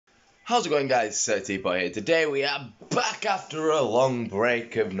How's it going, guys? Teapot here. Today we are back after a long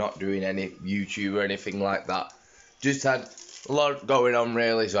break of not doing any YouTube or anything like that. Just had a lot going on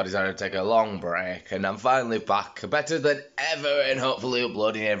really, so I decided to take a long break, and I'm finally back, better than ever, and hopefully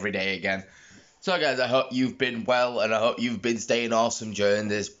uploading every day again. So guys, I hope you've been well, and I hope you've been staying awesome during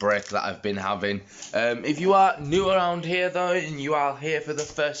this break that I've been having. If you are new around here though, and you are here for the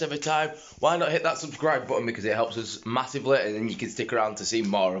first ever time, why not hit that subscribe button, because it helps us massively, and then you can stick around to see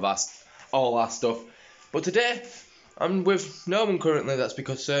more of all our stuff. But today, I'm with no one currently. That's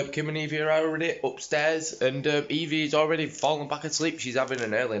because Kim and Evie are already upstairs, and Evie's already fallen back asleep. She's having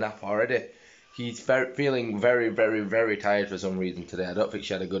an early nap already. She's feeling very tired for some reason today. I don't think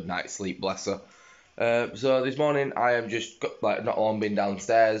she had a good night's sleep, bless her. So this morning I have just not long been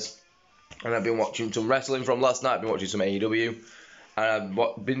downstairs, and I've been watching some wrestling from last night. I've been watching some AEW, and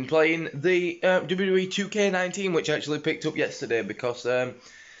I've been playing the WWE 2K19, which I actually picked up yesterday because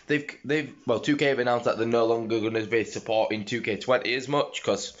 2K have announced that they're no longer going to be supporting 2K20 as much,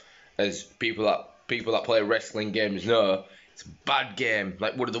 because as people that play wrestling games know, it's a bad game,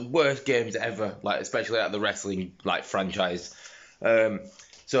 like one of the worst games ever, like especially at the wrestling franchise.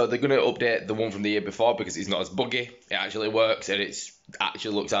 So they're going to update the one from the year before because it's not as buggy. It actually works, and it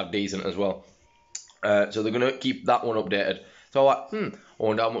actually looks half decent as well. So they're going to keep that one updated. So I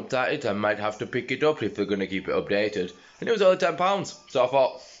wonder how much that is. I might have to pick it up if they're going to keep it updated. And it was only £10. So I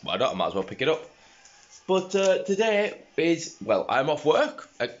thought, why not? I might as well pick it up. But today is, I'm off work,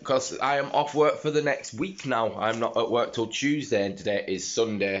 because I am off work for the next week now. I'm not at work till Tuesday, and today is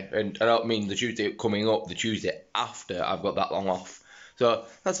Sunday. And I don't mean the Tuesday coming up, the Tuesday after I've got that long off. So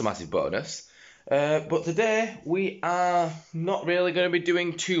that's a massive bonus. But today we are not really going to be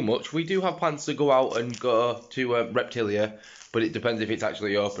doing too much. We do have plans to go out and go to Reptilia, but it depends if it's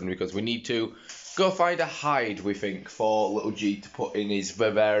actually open, because we need to go find a hide, we think, for Lil G to put in his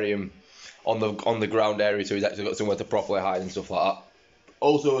vivarium on the ground area, so he's actually got somewhere to properly hide and stuff like that.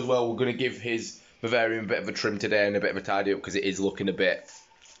 Also as well, we're going to give his vivarium a bit of a trim today and a bit of a tidy up, because it is looking a bit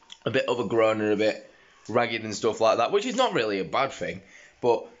overgrown and a bit ragged and stuff like that, which is not really a bad thing,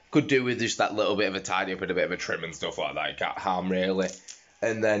 but could do with just that little bit of a tidy up and a bit of a trim and stuff like that. It can't harm really.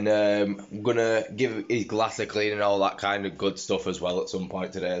 And then I'm gonna give his glass a clean and all that kind of good stuff as well at some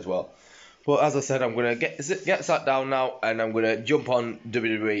point today as well. But as I said, I'm gonna get sat down now, and I'm gonna jump on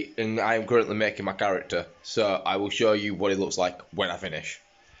WWE, and I am currently making my character, so I will show you what it looks like when I finish.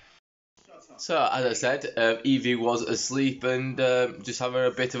 So, as I said, Evie was asleep and just having a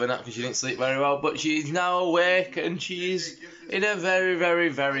bit of a nap because she didn't sleep very well. But she's now awake, and she's in a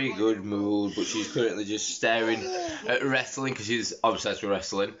very good mood. But she's currently just staring at wrestling because she's obsessed with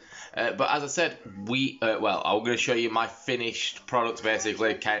wrestling. But as I said, I'm going to show you my finished product,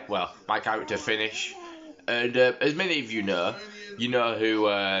 basically. My character finish. And as many of you know who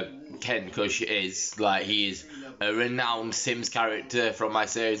Ken Kush is. Like, he is a renowned Sims character from my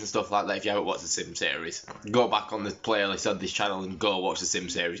series and stuff like that. If you haven't watched the Sims series, go back on the playlist on this channel and go watch the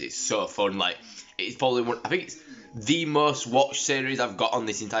Sims series. It's so fun. Like, it's probably I think it's the most watched series I've got on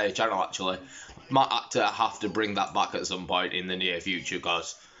this entire channel, actually. Might have to bring that back at some point in the near future,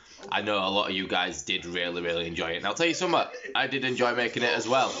 because I know a lot of you guys did really enjoy it. And I'll tell you something, I did enjoy making it as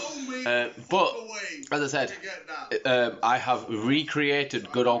well. But, as I said, I have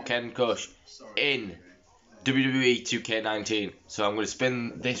recreated good old Ken Kush in WWE 2K19. So I'm going to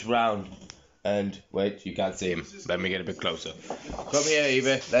spin this round, and wait, you can't see him. Let me get a bit closer. Come here,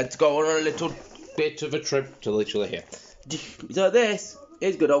 Evie. Let's go on a little bit of a trip to literally here. So this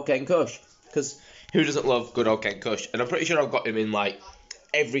is good old Ken Kush, because who doesn't love good old Ken Kush? And I'm pretty sure I've got him in like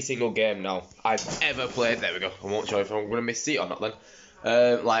every single game now I've ever played. There we go. I'm not sure if I'm going to miss it or not then.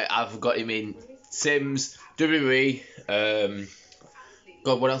 I've got him in Sims, WWE,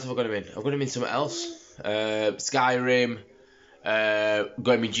 God, what else have I got him in? I've got him in something else. Skyrim,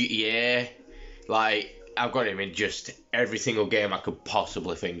 got him in GTA. Like, I've got him in just every single game I could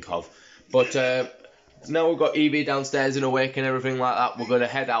possibly think of. But now we've got Evie downstairs and awake and everything like that, we're going to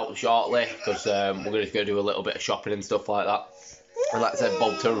head out shortly, because we're just going to do a little bit of shopping and stuff like that. And like I said,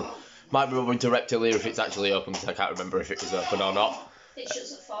 might be moving to Reptilia if it's actually open, because I can't remember if it was open or not. It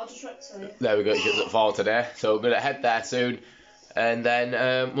shuts at 4, just Reptilia. There we go, it shuts at 4 today. So we're going to head there soon. And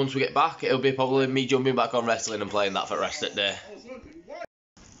then once we get back, it'll be probably me jumping back on wrestling and playing that for the rest of the day.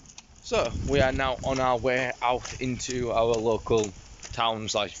 So we are now on our way out into our local town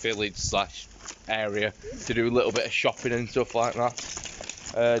 / village / area to do a little bit of shopping and stuff like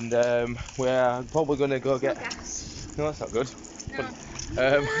that. And we're probably going to go get... No, that's not good.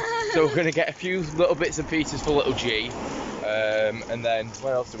 So we're going to get a few little bits and pieces for Lil G. And then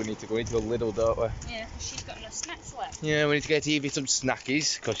where else do we need to go? We need to go Lidl, don't we? Yeah, she's got enough snacks left. Yeah, we need to get Evie some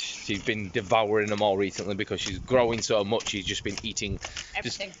snackies because she's been devouring them all recently because she's growing so much. She's just been eating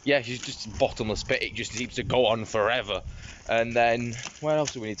Everything. She's just bottomless pit. It just seems to go on forever. And then where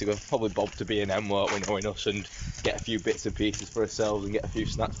else do we need to go? Probably Bob to B&M, won't we, knowing us, and get a few bits and pieces for ourselves and get a few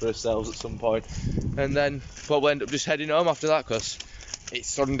snacks for ourselves at some point. And then probably end up just heading home after that because it's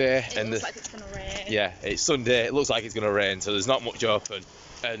Sunday It looks like it's gonna rain. Yeah, it's Sunday. It looks like it's gonna rain, so there's not much open,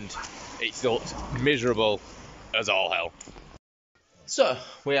 and it's looks miserable as all hell. So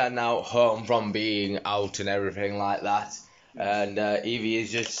we are now home from being out and everything like that, and Evie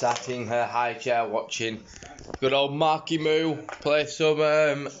is just sat in her high chair watching good old Marky Moo play some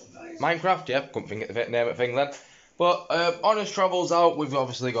Minecraft. Yeah, couldn't think of the name of the thing then. But on his travels out, we've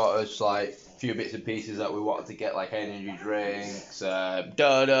obviously got us like a few bits and pieces that we wanted to get, like energy drinks,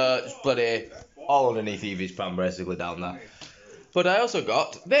 donuts, bloody all underneath Evie's pram basically down there. But I also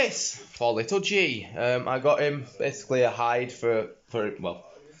got this for Lil G. I got him basically a hide for well,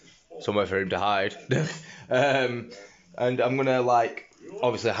 somewhere for him to hide. And I'm gonna like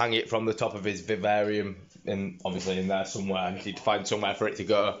obviously hang it from the top of his vivarium, and obviously in there somewhere. I need to find somewhere for it to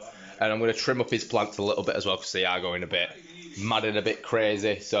go. And I'm gonna trim up his plants a little bit as well because they are going a bit mad and a bit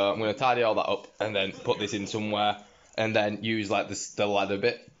crazy. So I'm gonna tidy all that up and then put this in somewhere, and then use like the ladder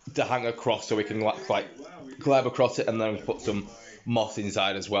bit to hang across so we can like climb across it, and then put some moss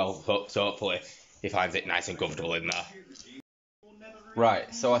inside as well, so hopefully he finds it nice and comfortable in there.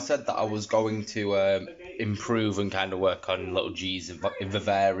 Right, so I said that I was going to improve and kind of work on Lil G's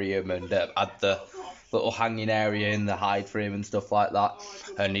vivarium and add the little hanging area in the hide for him and stuff like that.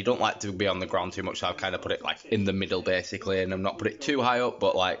 And he don't like to be on the ground too much, so I've kind of put it like in the middle basically, and I've not put it too high up,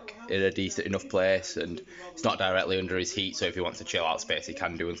 but like in a decent enough place, and it's not directly under his heat, so if he wants to chill out space he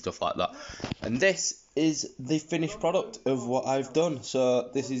can do and stuff like that. And this is the finished product of what I've done. So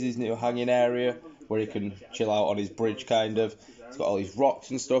this is his new hanging area where he can chill out on his bridge kind of. He's got all his rocks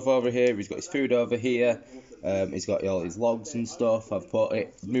and stuff over here, he's got his food over here. He's got all his logs and stuff. I've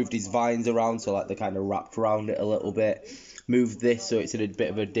moved his vines around so like they're kind of wrapped around it a little bit. Moved this so it's in a bit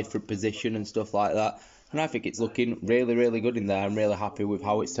of a different position and stuff like that. And I think it's looking really, really good in there. I'm really happy with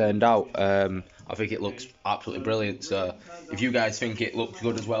how it's turned out. I think it looks absolutely brilliant. So if you guys think it looks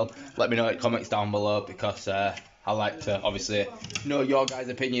good as well, let me know in the comments down below, because I like to obviously know your guys'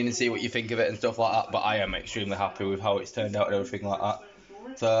 opinion and see what you think of it and stuff like that. But I am extremely happy with how it's turned out and everything like that.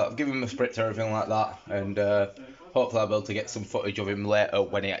 So I've given him a spritz or everything like that, and hopefully I'll be able to get some footage of him later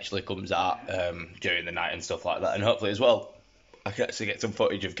when he actually comes out during the night and stuff like that. And hopefully as well, I can actually get some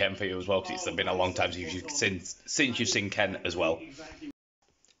footage of Ken for you as well, because it's been a long time since you've seen Ken as well.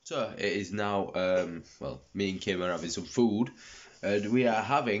 So it is now, well, me and Kim are having some food, and we are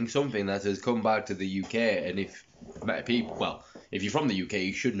having something that has come back to the UK. And if you're from the UK,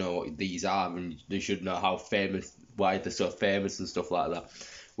 you should know what these are, and you should know how famous, why they're so famous and stuff like that.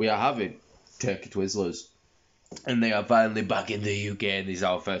 We are having turkey twizzlers, and they are finally back in the UK, and this is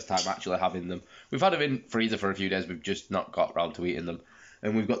our first time actually having them. We've had them in freezer for a few days, we've just not got around to eating them.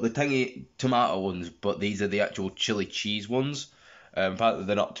 And we've got the tangy tomato ones, but these are the actual chili cheese ones. Apparently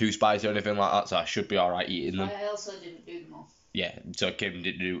they're not too spicy or anything like that, so I should be alright eating them. I also didn't do them all. Yeah, so Kim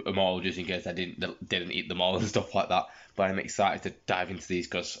didn't do them all just in case I didn't eat them all and stuff like that. But I'm excited to dive into these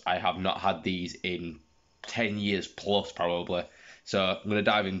because I have not had these in 10 years plus probably. So I'm going to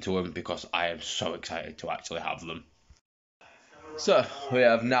dive into them because I am so excited to actually have them. So we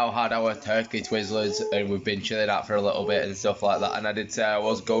have now had our turkey twizzlers, and we've been chilling out for a little bit and stuff like that. And I did say I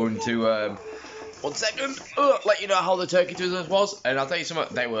was going to, one second, let you know how the turkey twizzlers was. And I'll tell you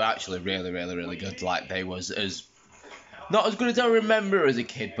something, they were actually really, really, really good. Like, they was not as good as I remember as a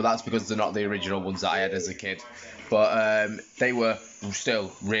kid, but that's because they're not the original ones that I had as a kid. But they were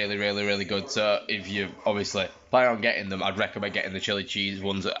still really, really, really good. So if you obviously plan on getting them, I'd recommend getting the chili cheese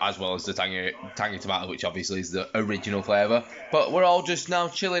ones as well as the tangy tomato, which obviously is the original flavour. But we're all just now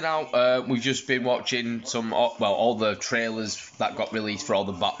chilling out. We've just been watching all the trailers that got released for all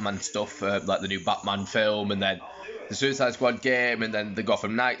the Batman stuff, like the new Batman film, and then the Suicide Squad game, and then the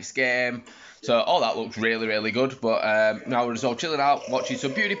Gotham Knights game. So all that looks really, really good. But now we're just all chilling out, watching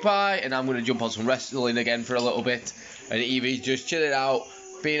some PewDiePie, and I'm going to jump on some wrestling again for a little bit. And Evie's just chilling out,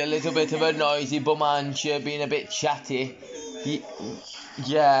 being a little bit of a noisy bum-ancher, being a bit chatty.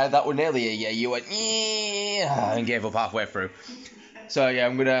 Yeah, that was nearly a yeah. You went, yeah, and gave up halfway through. So yeah,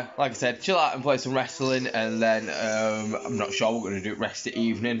 I'm going to, like I said, chill out and play some wrestling, and then I'm not sure what we're going to do rest of the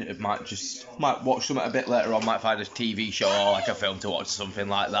evening. It might watch something a bit later on, might find a TV show or like a film to watch or something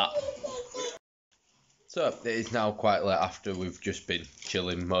like that. So it is now quite late after we've just been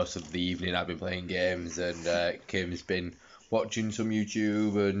chilling most of the evening. I've been playing games, and Kim's been watching some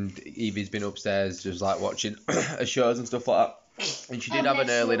YouTube, and Evie's been upstairs just like watching her shows and stuff like that. And she did have an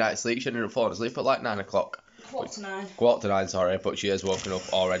early night's sleep. She ended up falling asleep at like 9 o'clock. Quarter to 9. Quarter to 9, sorry, but she has woken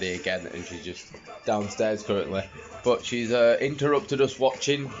up already again, and she's just downstairs currently. But she's interrupted us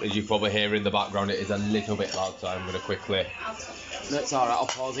watching. As you probably hear in the background, it is a little bit loud, so I'm going to quickly... That's alright, I'll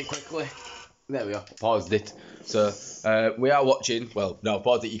pause it quickly. There we go, paused it. So, we are watching, well, no,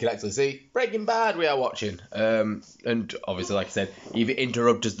 pause it, you can actually see, Breaking Bad we are watching. And obviously, like I said, Evie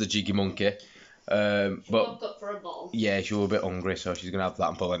interrupted the jiggy monkey. But Woke up for a bowl. yeah, she was a bit hungry, so she's gonna have that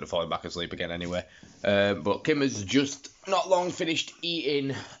and probably end up falling back asleep again anyway. But Kim has just not long finished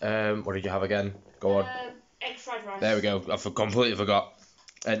eating. What did you have again? Go on. Egg fried rice. There we go. I completely forgot.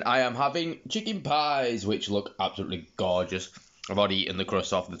 And I am having chicken pies, which look absolutely gorgeous. I've already eaten the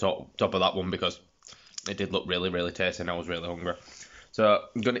crust off the top of that one because it did look really, really tasty, and I was really hungry. So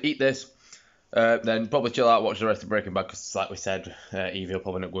I'm gonna eat this. Then probably chill out, watch the rest of Breaking Bad, because like we said, Evie will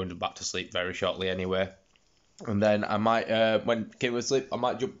probably not going back to sleep very shortly anyway. And then I might, when Kim was asleep, I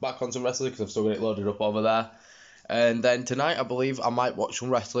might jump back on some wrestling because I've still got it loaded up over there. And then tonight, I believe I might watch some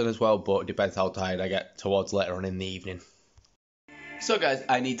wrestling as well, but it depends how tired I get towards later on in the evening. So guys,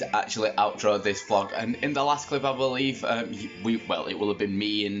 I need to actually outro this vlog, and in the last clip I believe, it will have been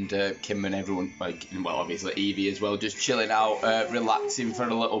me and Kim and everyone, well obviously Evie as well, just chilling out, relaxing for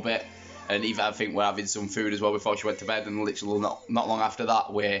a little bit. And Eva, I think, we're having some food as well before she went to bed, and literally not long after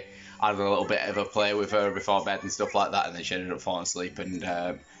that, we had a little bit of a play with her before bed and stuff like that, and then she ended up falling asleep and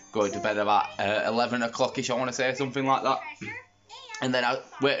going to bed about 11 o'clock-ish, I want to say, something like that. And then I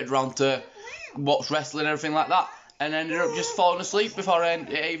waited around to watch wrestling and everything like that, and ended up just falling asleep before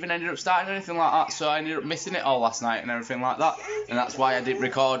it even ended up starting or anything like that, so I ended up missing it all last night and everything like that, and that's why I didn't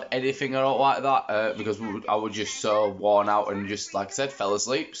record anything or like that, because I was just so worn out and just, like I said, fell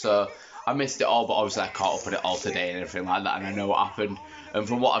asleep, so... I missed it all, but obviously I caught up with it all today and everything like that, and I know what happened. And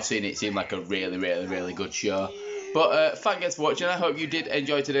from what I've seen, it seemed like a really, really, really good show. But thank you for watching. I hope you did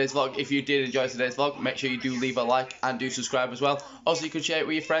enjoy today's vlog. If you did enjoy today's vlog, make sure you do leave a like and do subscribe as well. Also, you could share it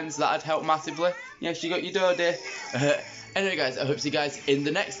with your friends. That'd help massively. Yes, you got your dough, dear. Anyway, guys, I hope to see you guys in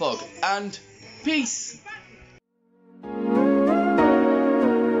the next vlog. And peace!